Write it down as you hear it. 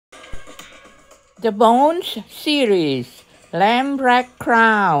The Bones series, Lamb Rack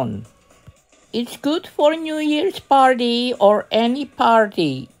Crown. It's good for New Year's party or any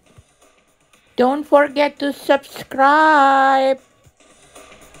party. Don't forget to subscribe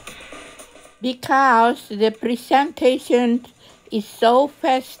because the presentation is so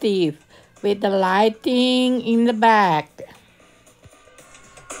festive with the lighting in the back.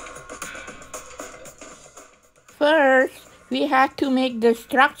 First, we have to make the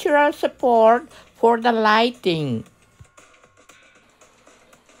structural support for the lighting.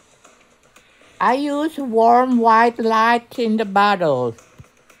 I use warm white light in the bottles.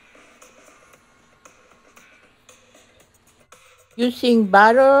 Using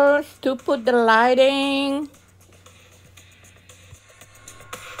bottles to put the lighting.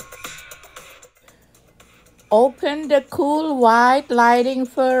 Open the cool white lighting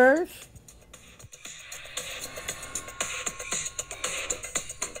first.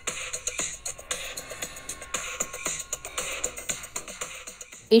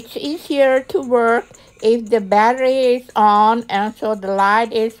 It's easier to work if the battery is on and so the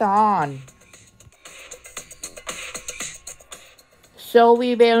light is on. So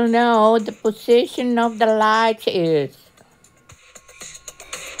we will know the position of the light is.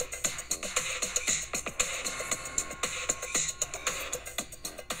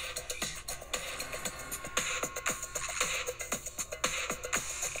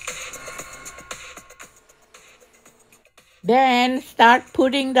 Then start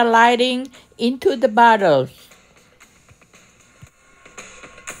putting the lighting into the bottles.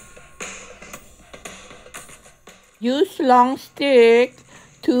 Use long stick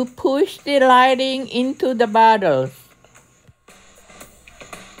to push the lighting into the bottles.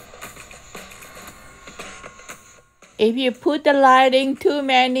 If you put the lighting too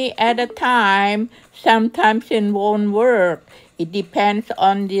many at a time, sometimes it won't work. It depends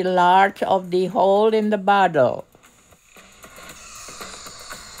on the large of the hole in the bottle.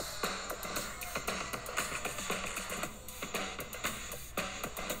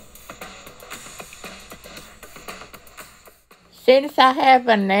 Since I have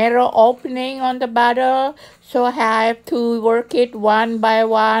a narrow opening on the bottle, so I have to work it one by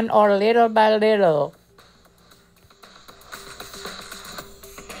one or little by little.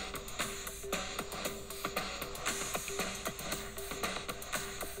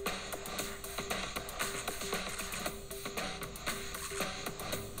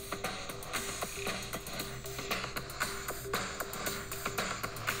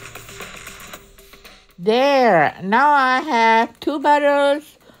 There, now I have 2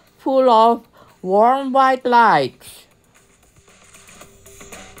 bottles full of warm white lights.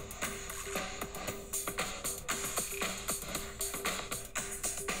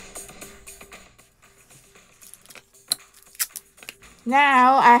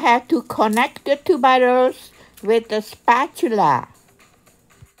 Now I have to connect the 2 bottles with a spatula.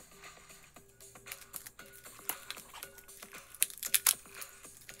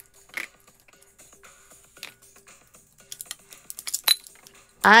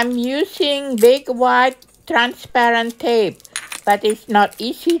 I'm using big white transparent tape, but it's not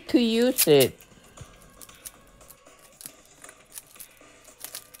easy to use it.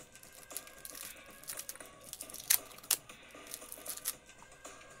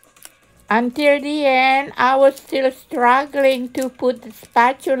 Until the end, I was still struggling to put the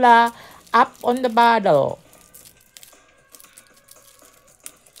spatula up on the bottle.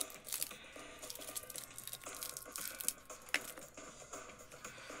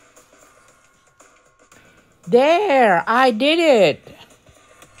 There, I did it.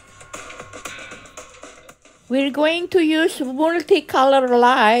 We're going to use multicolor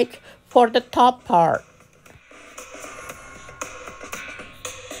light for the top part.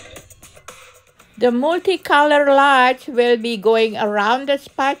 The multicolor lights will be going around the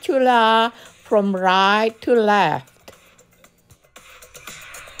spatula from right to left.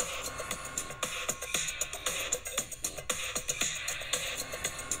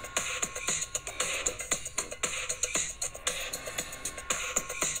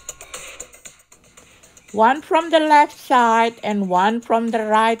 One from the left side and one from the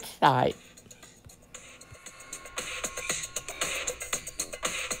right side.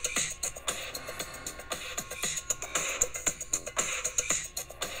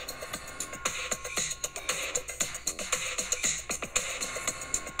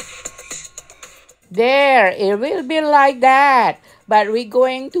 There, it will be like that, but we're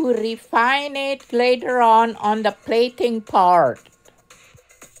going to refine it later on the plating part.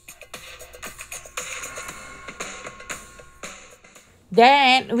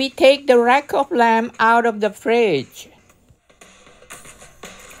 Then we take the rack of lamb out of the fridge.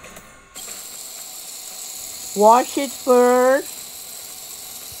 Wash it first.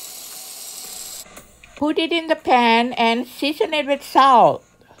 Put it in the pan and season it with salt.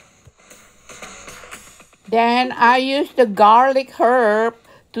 Then I use the garlic herb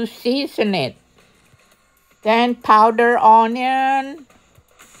to season it. Then powder onion.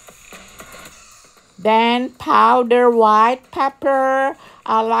 Then powder white pepper.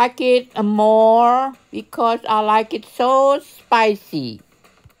 I like it more because I like it so spicy.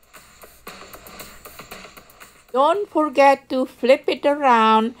 Don't forget to flip it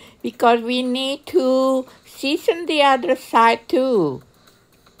around because we need to season the other side too.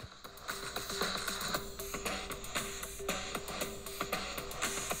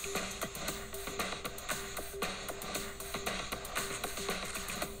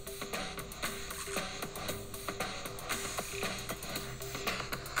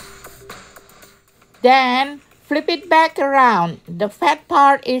 Then flip it back around. The fat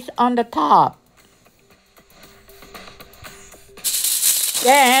part is on the top.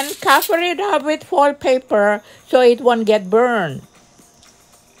 Then cover it up with foil paper so it won't get burned.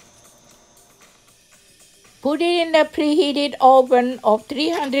 Put it in the preheated oven of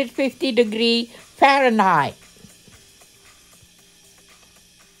 350 degrees Fahrenheit.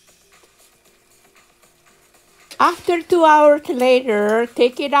 After 2 hours later,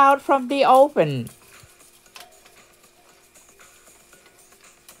 take it out from the oven.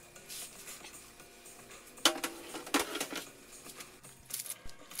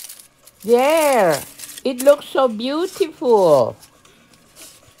 There, it looks so beautiful.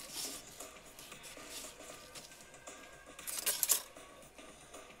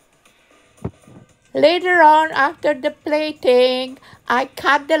 Later on, after the plating, I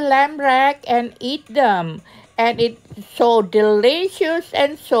cut the lamb rack and eat them. And it's so delicious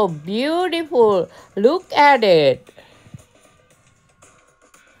and so beautiful. Look at it.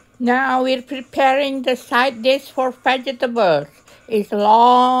 Now we're preparing the side dish for vegetables. It's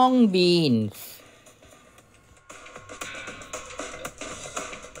long beans.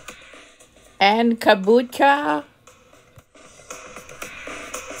 And kabocha.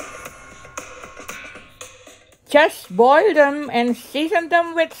 Just boil them and season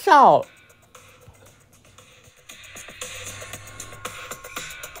them with salt.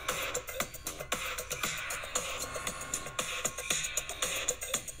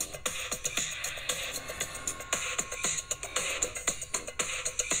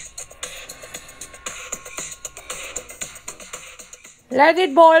 Let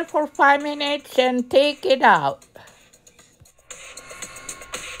it boil for 5 minutes and take it out.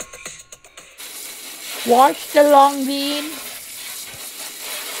 Wash the long bean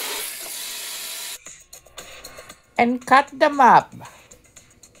and cut them up.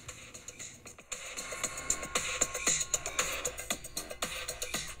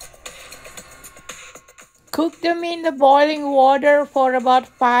 Cook them in the boiling water for about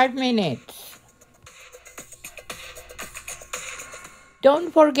 5 minutes.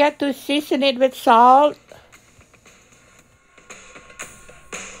 Don't forget to season it with salt.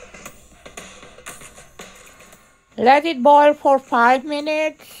 Let it boil for 5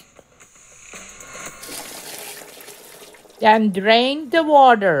 minutes. Then drain the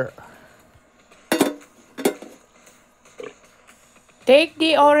water. Take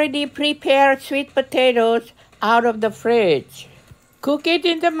the already prepared sweet potatoes out of the fridge. Cook it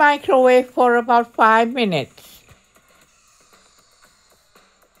in the microwave for about 5 minutes.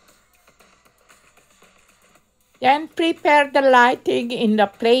 Then prepare the lighting in the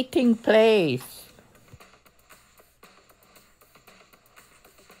plating place.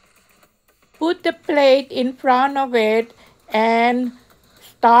 Put the plate in front of it and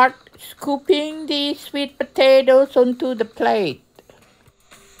start scooping the sweet potatoes onto the plate.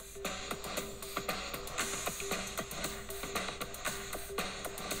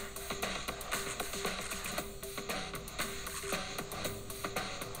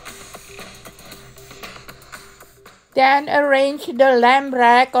 Then arrange the lamb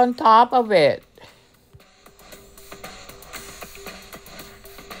rack on top of it.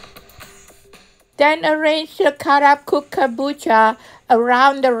 Then arrange the cut up cooked kabocha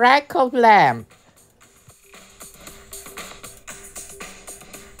around the rack of lamb.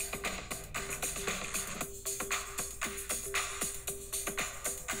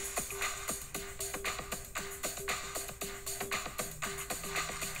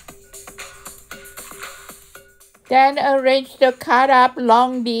 Then arrange the cut up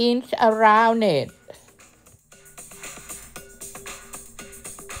long beans around it.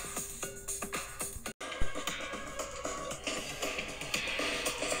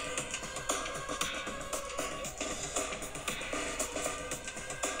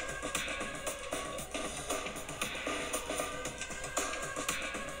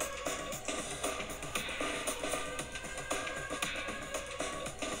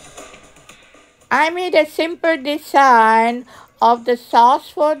 I made a simple design of the sauce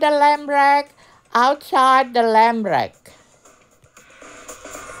for the lamb rack outside the lamb rack.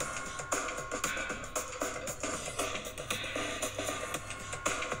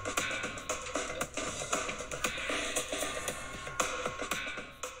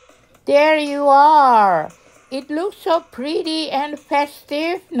 There you are. It looks so pretty and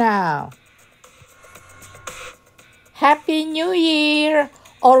festive now. Happy New Year,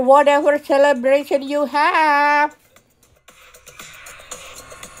 or whatever celebration you have.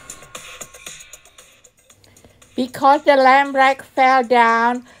 Because the lamb rack fell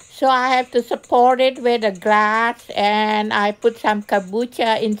down, so I have to support it with a glass, and I put some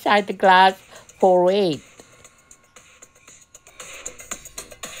kombucha inside the glass for weight.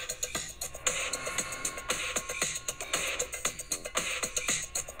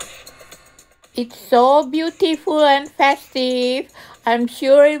 It's so beautiful and festive. I'm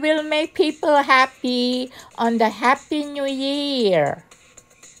sure it will make people happy on the Happy New Year.